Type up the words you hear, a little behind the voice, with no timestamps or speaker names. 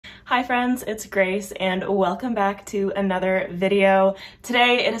Hi friends, it's Grace and welcome back to another video.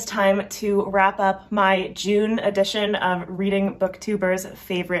 Today it is time to wrap up my June edition of Reading Booktubers'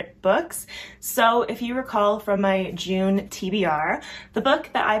 favorite books. So if you recall from my June TBR, the book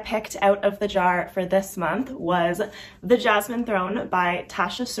that I picked out of the jar for this month was The Jasmine Throne by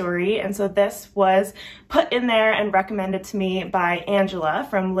Tasha Suri, and so this was put in there and recommended to me by Angela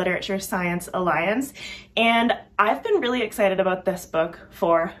from Literature Science Alliance, and I've been really excited about this book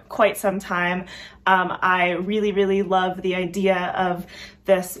for quite some time. I really love the idea of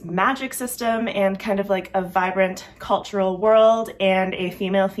this magic system and kind of like a vibrant cultural world and a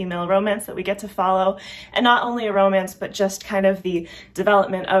female-female romance that we get to follow. And not only a romance, but just kind of the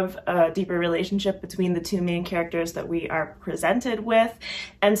development of a deeper relationship between the two main characters that we are presented with.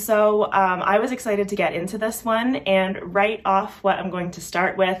 And so I was excited to get into this one, and right off what I'm going to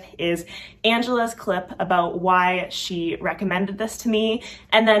start with is Angela's clip about why she recommended this to me,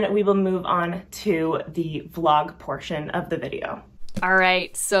 and then we will move on to the vlog portion of the video. All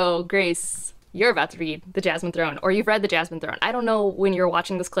right, so Grace, you're about to read The Jasmine Throne, or you've read The Jasmine Throne. I don't know when you're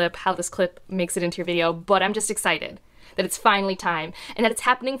watching this clip, how this clip makes it into your video, but I'm just excited that it's finally time and that it's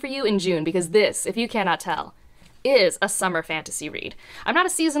happening for you in June, because this, if you cannot tell, is a summer fantasy read. I'm not a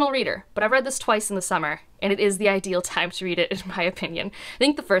seasonal reader, but I've read this twice in the summer, and it is the ideal time to read it, in my opinion. I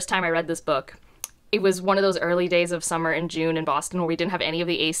think the first time I read this book, it was one of those early days of summer in June in Boston where we didn't have any of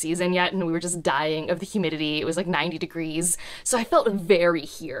the ACs in yet, and we were just dying of the humidity. It was like 90 degrees. So I felt very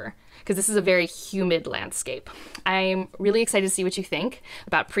here, because this is a very humid landscape. I'm really excited to see what you think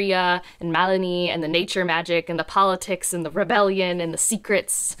about Priya and Malini and the nature magic and the politics and the rebellion and the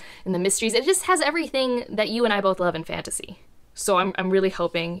secrets and the mysteries. It just has everything that you and I both love in fantasy. So I'm really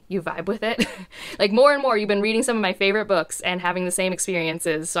hoping you vibe with it. Like, more and more, you've been reading some of my favorite books and having the same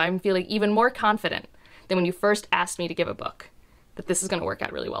experiences, so I'm feeling even more confident than when you first asked me to give a book that this is going to work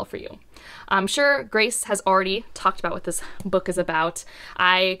out really well for you. I'm sure Grace has already talked about what this book is about.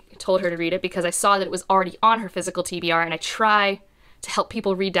 I told her to read it because I saw that it was already on her physical TBR, and I try to help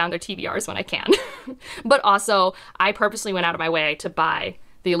people read down their TBRs when I can. But also, I purposely went out of my way to buy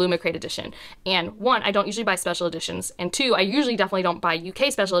the Illumicrate edition. And one, I don't usually buy special editions, and two, I usually definitely don't buy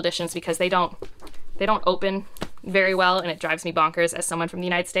UK special editions because they don't open very well, and it drives me bonkers as someone from the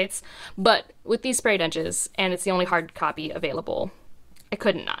United States. But with these sprayed edges, and it's the only hard copy available, I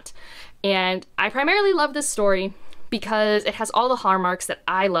couldn't not. And I primarily love this story because it has all the hallmarks that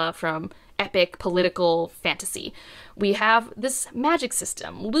I love from epic political fantasy. We have this magic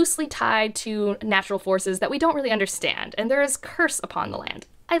system loosely tied to natural forces that we don't really understand, and there is curse upon the land.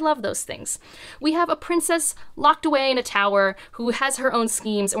 I love those things. We have a princess locked away in a tower who has her own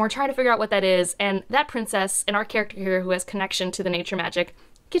schemes, and we're trying to figure out what that is, and that princess and our character here who has connection to the nature magic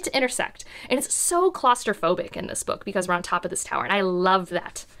get to intersect. And it's so claustrophobic in this book because we're on top of this tower, and I love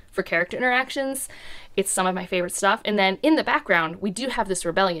that for character interactions. It's some of my favorite stuff. And then in the background, we do have this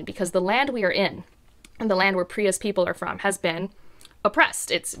rebellion because the land we are in, and the land where Priya's people are from, has been oppressed.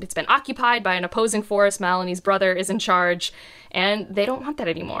 It's been occupied by an opposing force. Malini's brother is in charge, and they don't want that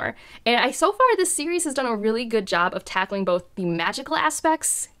anymore. And so far, this series has done a really good job of tackling both the magical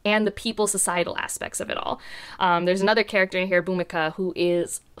aspects and the people societal aspects of it all. There's another character in here, Bhumika, who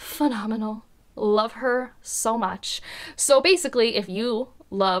is phenomenal. Love her so much. So basically, if you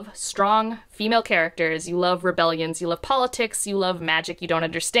love strong female characters, you love rebellions, you love politics, you love magic you don't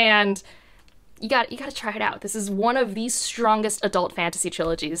understand, you gotta try it out. This is one of the strongest adult fantasy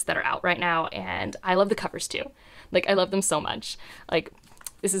trilogies that are out right now, and I love the covers too. Like, I love them so much. Like,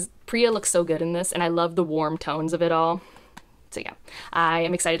 Priya looks so good in this, and I love the warm tones of it all. So yeah, I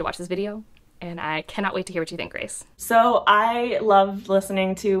am excited to watch this video, and I cannot wait to hear what you think, Grace. So I loved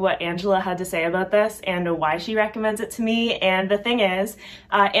listening to what Angela had to say about this and why she recommends it to me. And the thing is,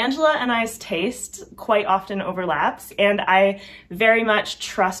 Angela and I's taste quite often overlaps, and I very much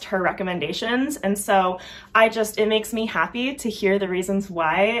trust her recommendations. And so it makes me happy to hear the reasons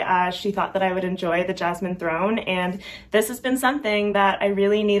why she thought that I would enjoy The Jasmine Throne. And this has been something that I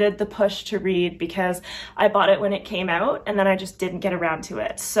really needed the push to read because I bought it when it came out and then I just didn't get around to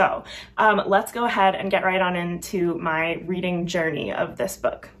it. So let's go ahead and get right on into my reading journey of this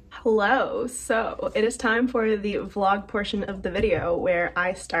book. Hello, so it is time for the vlog portion of the video where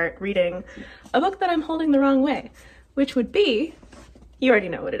I start reading a book that I'm holding the wrong way, which would be, you already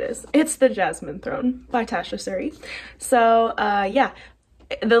know what it is. It's The Jasmine Throne by Tasha Suri. So yeah,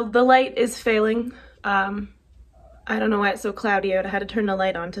 the light is failing. I don't know why it's so cloudy out. I had to turn the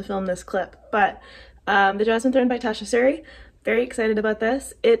light on to film this clip, but The Jasmine Throne by Tasha Suri. Very excited about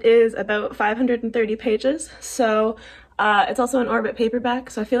this. It is about 530 pages, so it's also an Orbit paperback,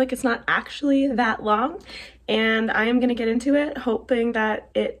 so I feel like it's not actually that long. and I am going to get into it, hoping that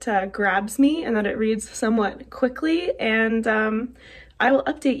it grabs me and that it reads somewhat quickly, and I will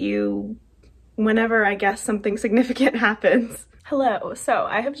update you whenever I guess something significant happens. Hello, so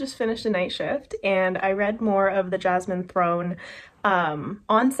I have just finished a night shift and I read more of the Jasmine Throne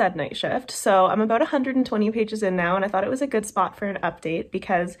on said night shift. So I'm about 120 pages in now, and I thought it was a good spot for an update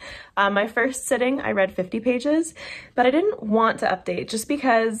because my first sitting I read 50 pages, but I didn't want to update just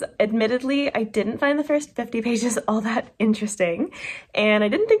because admittedly I didn't find the first 50 pages all that interesting, and I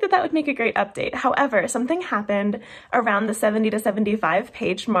didn't think that that would make a great update. However, something happened around the 70 to 75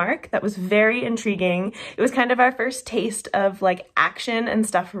 page mark that was very intriguing. It was kind of our first taste of like action and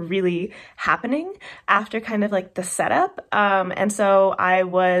stuff really happening after kind of like the setup, and so I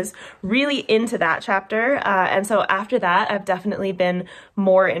was really into that chapter, and so after that I've definitely been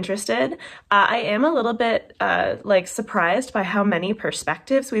more interested. I am a little bit like surprised by how many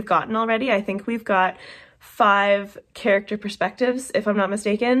perspectives we've gotten already. I think we've got 5 character perspectives, if I'm not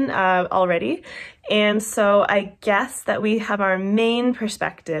mistaken, already. And so I guess that we have our main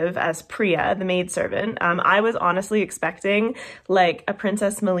perspective as Priya, the maidservant. I was honestly expecting like a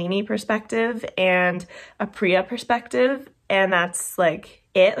Princess Malini perspective and a Priya perspective, and that's like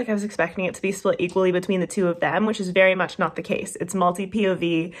it. Like I was expecting it to be split equally between the two of them, which is very much not the case. It's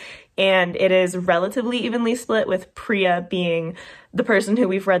multi-POV, and it is relatively evenly split, with Priya being the person who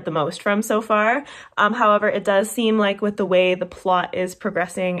we've read the most from so far. However, it does seem like with the way the plot is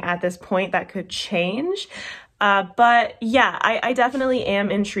progressing at this point, that could change. But yeah, I definitely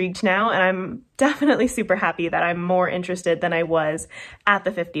am intrigued now, and I'm definitely super happy that I'm more interested than I was at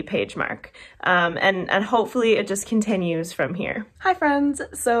the 50 page mark. And hopefully it just continues from here. Hi friends!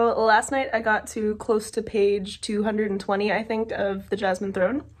 So last night I got to close to page 220, I think, of the Jasmine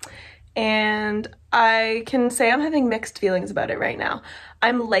Throne. And I can say I'm having mixed feelings about it right now.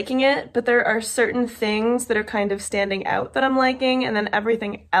 I'm liking it, but there are certain things that are kind of standing out that I'm liking, and then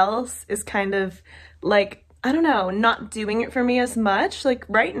everything else is kind of like, I don't know, not doing it for me as much. Like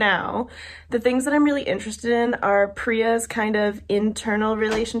right now, the things that I'm really interested in are Priya's kind of internal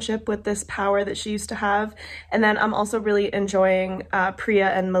relationship with this power that she used to have. And then I'm also really enjoying Priya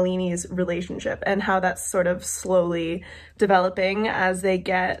and Malini's relationship and how that's sort of slowly developing as they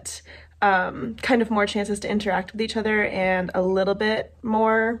get kind of more chances to interact with each other and a little bit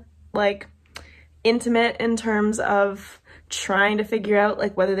more like intimate in terms of trying to figure out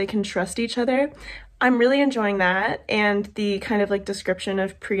like whether they can trust each other. I'm really enjoying that, and the kind of like description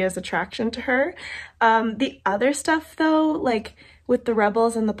of Priya's attraction to her. The other stuff though, like with the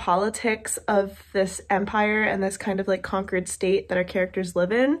rebels and the politics of this empire and this kind of like conquered state that our characters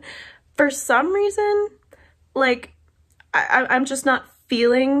live in, for some reason, like I'm just not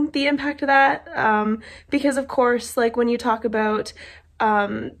feeling the impact of that, because of course, like when you talk about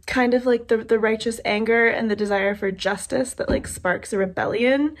kind of like the righteous anger and the desire for justice that like sparks a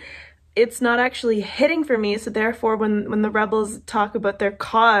rebellion, it's not actually hitting for me. So therefore when the rebels talk about their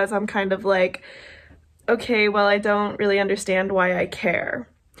cause, I'm kind of like, okay, well, I don't really understand why I care.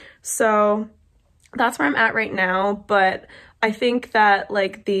 So that's where I'm at right now, but I think that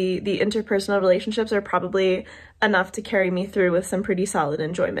like the interpersonal relationships are probably enough to carry me through with some pretty solid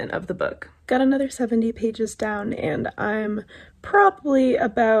enjoyment of the book. Got another 70 pages down, and I'm probably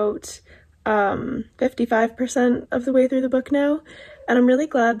about 55% of the way through the book now. And I'm really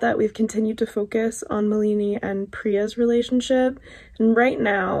glad that we've continued to focus on Malini and Priya's relationship. And right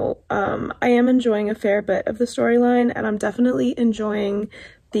now, I am enjoying a fair bit of the storyline, and I'm definitely enjoying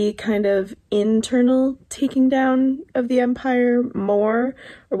the kind of internal taking down of the empire more.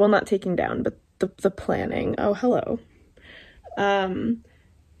 Or well, not taking down, but the planning. Oh, hello. And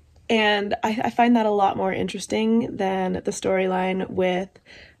I find that a lot more interesting than the storyline with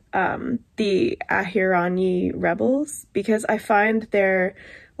the Ahirani rebels, because I find they're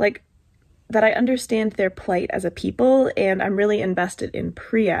like that I understand their plight as a people, and I'm really invested in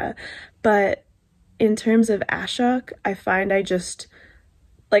Priya. But in terms of Ashok, I find I just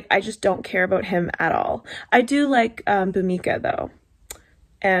don't care about him at all. I do like Bhumika though,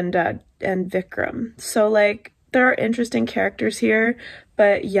 and Vikram. So like there are interesting characters here,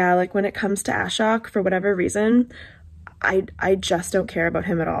 but yeah, like when it comes to Ashok, for whatever reason, I just don't care about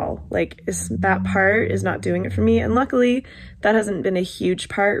him at all. Like that part is not doing it for me, and luckily that hasn't been a huge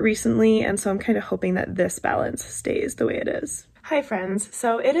part recently, and so I'm kind of hoping that this balance stays the way it is. Hi friends,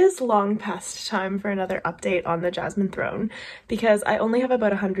 so it is long past time for another update on the Jasmine Throne, because I only have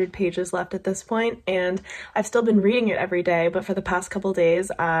about 100 pages left at this point, and I've still been reading it every day, but for the past couple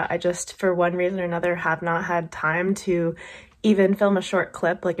days I just, for one reason or another, have not had time to even film a short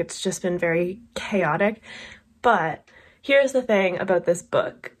clip. Like it's just been very chaotic. But here's the thing about this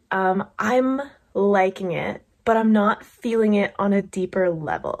book. I'm liking it, but I'm not feeling it on a deeper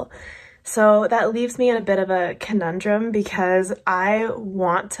level. So that leaves me in a bit of a conundrum because I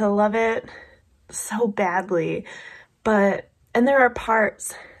want to love it so badly, and there are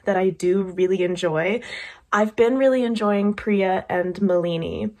parts that I do really enjoy. I've been really enjoying Priya and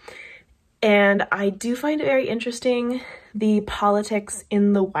Malini, and I do find it very interesting, the politics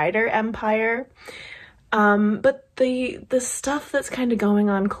in the wider empire. But the stuff that's kind of going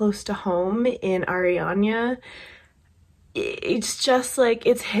on close to home in Arianya, it's just like,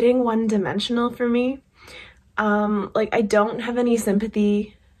 it's hitting one-dimensional for me. Like, I don't have any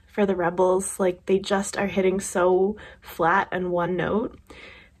sympathy for the rebels. Like, they just are hitting so flat and one note.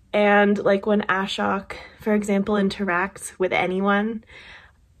 And like when Ashok, for example, interacts with anyone,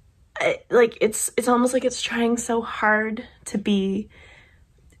 it's almost like it's trying so hard to be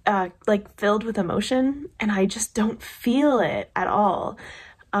like filled with emotion, and I just don't feel it at all.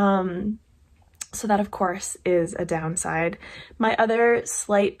 So that of course is a downside. My other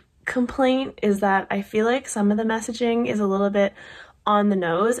slight complaint is that I feel like some of the messaging is a little bit on the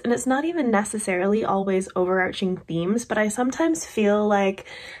nose, and it's not even necessarily always overarching themes, but I sometimes feel like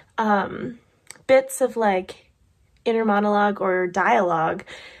bits of like inner monologue or dialogue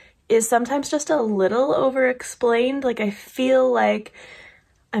is sometimes just a little over-explained. Like, I feel like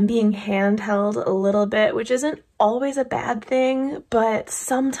I'm being handheld a little bit, which isn't always a bad thing, but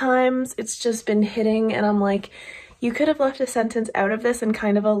sometimes it's just been hitting and I'm like, you could have left a sentence out of this and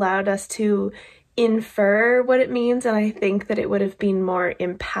kind of allowed us to infer what it means, and I think that it would have been more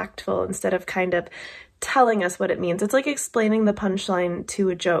impactful instead of kind of telling us what it means. It's like explaining the punchline to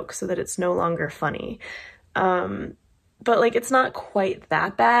a joke so that it's no longer funny. But like, it's not quite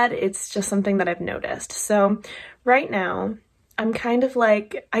that bad. It's just something that I've noticed. So right now, I'm kind of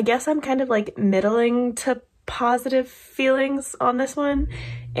like, I guess I'm kind of like middling to positive feelings on this one,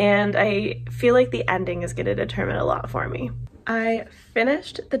 and I feel like the ending is going to determine a lot for me. I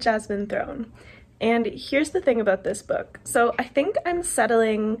finished The Jasmine Throne, and here's the thing about this book. So I think I'm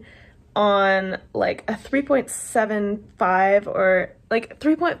settling on like a 3.75 or like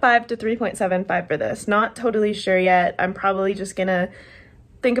 3.5 to 3.75 for this. Not totally sure yet. I'm probably just gonna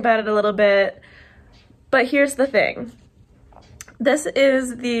think about it a little bit. But here's the thing. This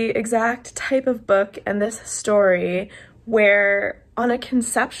is the exact type of book and this story where on a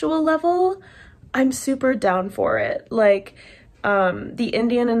conceptual level, I'm super down for it. Like, the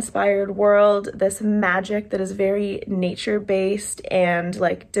Indian-inspired world, this magic that is very nature-based and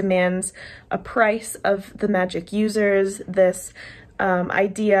like demands a price of the magic users, this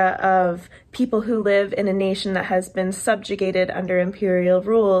idea of people who live in a nation that has been subjugated under imperial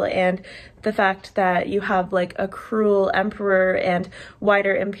rule, and the fact that you have like a cruel emperor and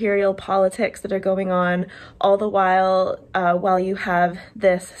wider imperial politics that are going on, all the while you have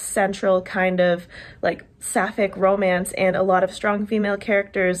this central kind of like sapphic romance and a lot of strong female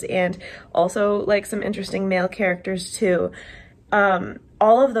characters, and also like some interesting male characters too.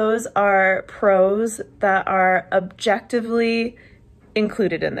 All of those are pros that are objectively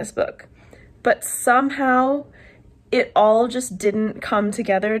included in this book, but somehow it all just didn't come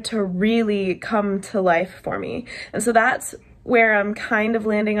together to really come to life for me. And so that's where I'm kind of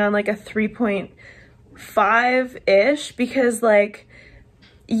landing on like a 3.5-ish, because like,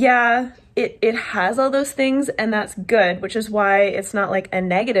 yeah, it has all those things and that's good, which is why it's not like a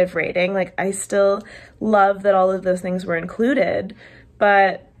negative rating. Like, I still love that all of those things were included,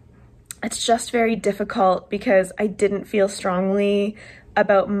 but it's just very difficult because I didn't feel strongly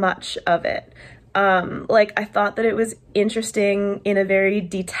about much of it. Like, I thought that it was interesting in a very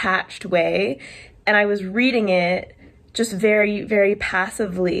detached way, and I was reading it just very, very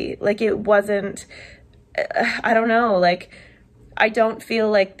passively. Like, it wasn't, I don't know, like, I don't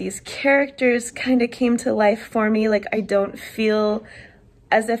feel like these characters kind of came to life for me. Like, I don't feel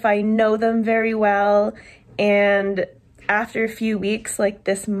as if I know them very well, and after a few weeks, like,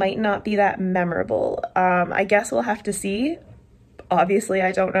 this might not be that memorable. I guess we'll have to see. Obviously,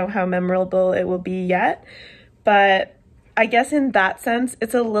 I don't know how memorable it will be yet, but I guess in that sense,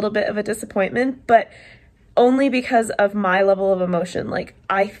 it's a little bit of a disappointment, but only because of my level of emotion. Like,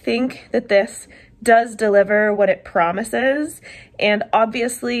 I think that this does deliver what it promises, and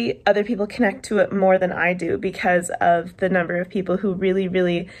obviously other people connect to it more than I do because of the number of people who really,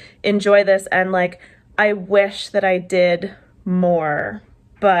 really enjoy this, and like, I wish that I did more,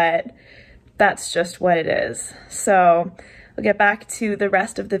 but that's just what it is. So I'll get back to the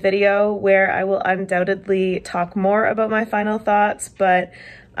rest of the video where I will undoubtedly talk more about my final thoughts, but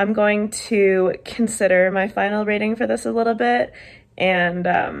I'm going to consider my final rating for this a little bit, and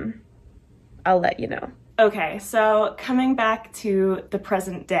I'll let you know. Okay, so coming back to the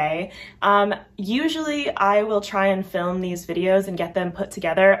present day, usually I will try and film these videos and get them put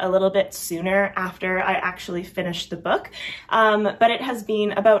together a little bit sooner after I actually finish the book, but it has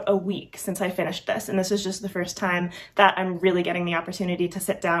been about a week since I finished this, and this is just the first time that I'm really getting the opportunity to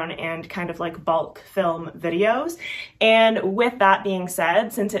sit down and kind of like bulk film videos. And with that being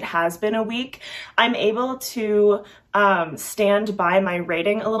said, since it has been a week, I'm able to stand by my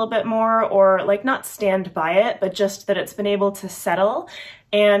rating a little bit more, or like not stand by it, but just that it's been able to settle.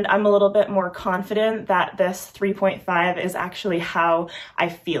 And I'm a little bit more confident that this 3.5 is actually how I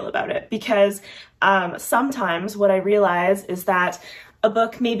feel about it. Because sometimes what I realize is that a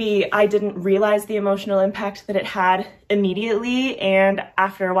book, maybe I didn't realize the emotional impact that it had immediately, and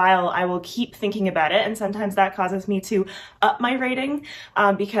after a while I will keep thinking about it, and sometimes that causes me to up my rating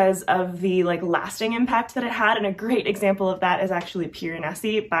because of the like lasting impact that it had. And a great example of that is actually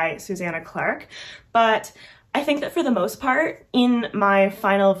Piranesi by Susanna Clarke. But I think that for the most part, in my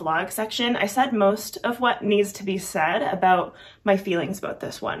final vlog section, I said most of what needs to be said about my feelings about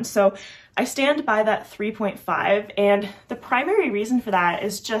this one. So I stand by that 3.5, and the primary reason for that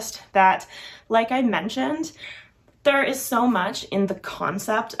is just that, like I mentioned, there is so much in the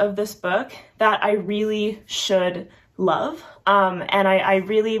concept of this book that I really should love. And I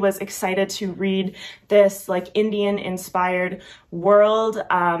really was excited to read this like Indian inspired world.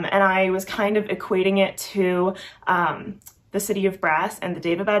 And I was kind of equating it to The City of Brass and the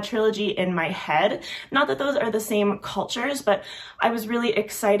Daevabad trilogy in my head. Not that those are the same cultures, but I was really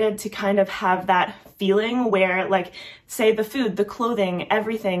excited to kind of have that feeling where, like, say the food, the clothing,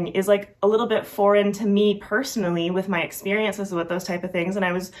 everything is like a little bit foreign to me personally with my experiences with those type of things. And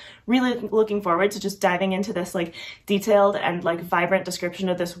I was really looking forward to just diving into this like detailed and like vibrant description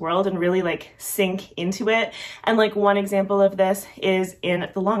of this world and really like sink into it. And like one example of this is in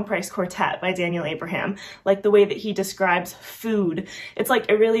The Long Price Quartet by Daniel Abraham. Like the way that he describes food, it's like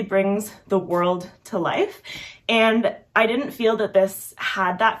it really brings the world to life. And I didn't feel that this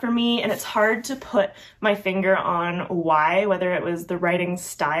had that for me, and it's hard to put my finger on why, whether it was the writing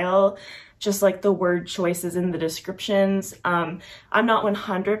style, just like the word choices in the descriptions. I'm not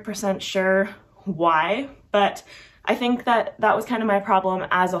 100% sure why, but I think that that was kind of my problem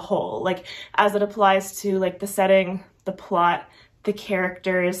as a whole, like as it applies to like the setting, the plot, the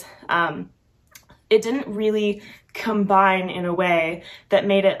characters. It didn't really combine in a way that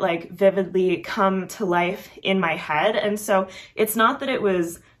made it like vividly come to life in my head. And so it's not that it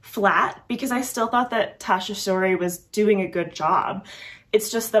was flat, because I still thought that Tasha Suri was doing a good job.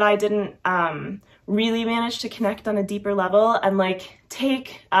 It's just that I didn't really manage to connect on a deeper level. And like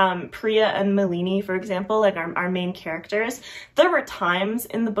take Priya and Malini, for example, like our main characters. There were times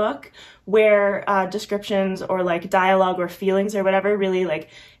in the book where descriptions or like dialogue or feelings or whatever really like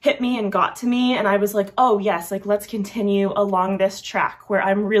hit me and got to me, and I was like, oh yes, like let's continue along this track where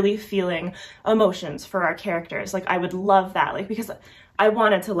I'm really feeling emotions for our characters. Like I would love that, like because I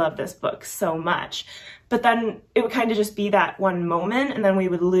wanted to love this book so much. But then it would kind of just be that one moment, and then we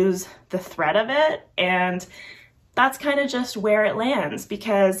would lose the thread of it. And that's kind of just where it lands,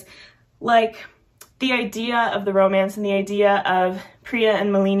 because like the idea of the romance and the idea of Priya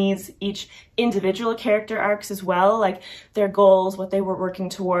and Malini's each individual character arcs as well, like their goals, what they were working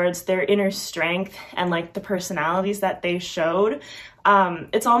towards, their inner strength, and like the personalities that they showed.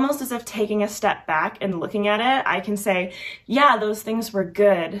 It's almost as if taking a step back and looking at it, I can say, yeah, those things were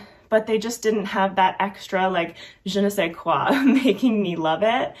good, but they just didn't have that extra like je ne sais quoi making me love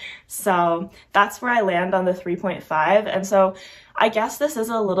it. So that's where I land on the 3.5. And so I guess this is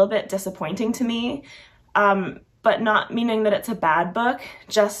a little bit disappointing to me, but not meaning that it's a bad book,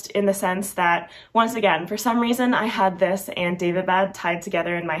 just in the sense that, once again, for some reason I had this and Daevabad tied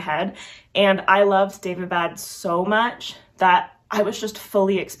together in my head, and I loved Daevabad so much that I was just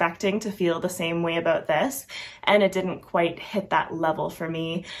fully expecting to feel the same way about this, and it didn't quite hit that level for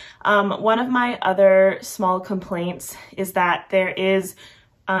me. One of my other small complaints is that there's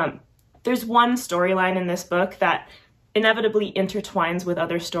one storyline in this book that inevitably intertwines with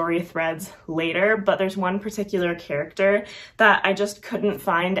other story threads later, but there's one particular character that I just couldn't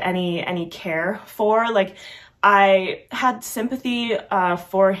find any care for. Like, I had sympathy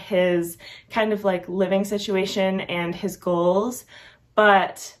for his kind of like living situation and his goals,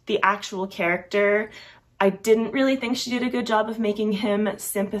 but the actual character, I didn't really think she did a good job of making him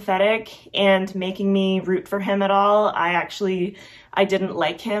sympathetic and making me root for him at all. I didn't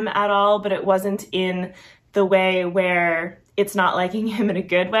like him at all, but it wasn't in the way where it's not liking him in a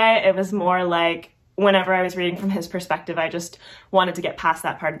good way. It was more like, whenever I was reading from his perspective, I just wanted to get past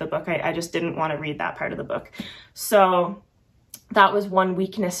that part of the book. I just didn't want to read that part of the book. So that was one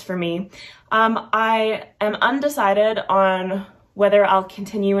weakness for me. I am undecided on whether I'll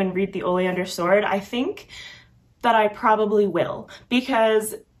continue and read The Oleander Sword. I think that I probably will,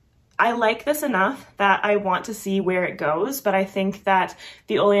 because I like this enough that I want to see where it goes, but I think that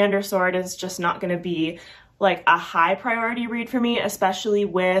The Oleander Sword is just not going to be like a high priority read for me, especially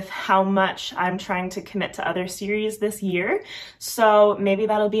with how much I'm trying to commit to other series this year. So maybe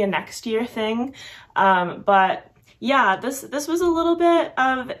that'll be a next year thing. But yeah, this was a little bit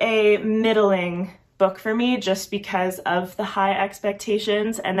of a middling book for me, just because of the high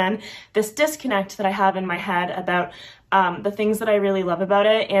expectations and then this disconnect that I have in my head about the things that I really love about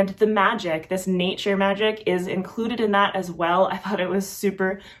it, and the magic, this nature magic, is included in that as well. I thought it was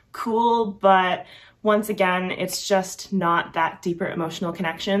super cool, but once again, it's just not that deeper emotional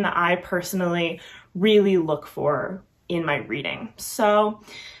connection that I personally really look for in my reading. So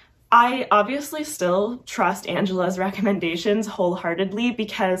I obviously still trust Angela's recommendations wholeheartedly,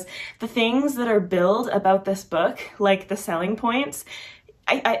 because the things that are billed about this book, like the selling points,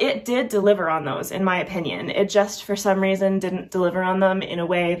 it did deliver on those, in my opinion. It just, for some reason, didn't deliver on them in a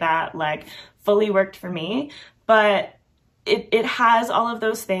way that like fully worked for me. But it has all of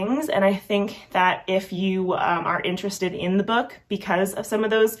those things, and I think that if you are interested in the book because of some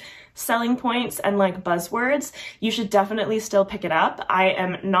of those selling points and like buzzwords, you should definitely still pick it up. I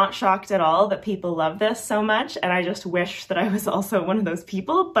am not shocked at all that people love this so much, and I just wish that I was also one of those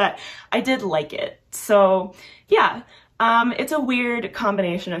people, but I did like it. So yeah. It's a weird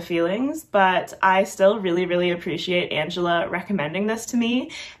combination of feelings, but I still really, really appreciate Angela recommending this to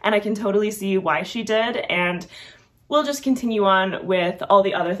me, and I can totally see why she did, and we'll just continue on with all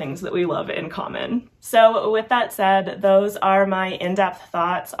the other things that we love in common. So with that said, those are my in-depth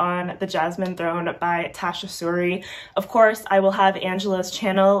thoughts on The Jasmine Throne by Tasha Suri. Of course, I will have Angela's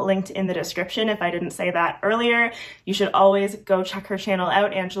channel linked in the description if I didn't say that earlier. You should always go check her channel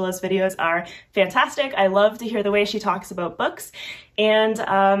out. Angela's videos are fantastic. I love to hear the way she talks about books.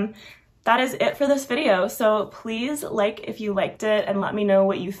 And that is it for this video. So please like if you liked it, and let me know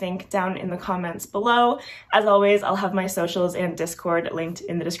what you think down in the comments below. As always, I'll have my socials and Discord linked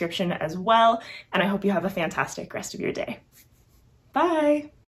in the description as well. And I hope you have a fantastic rest of your day. Bye!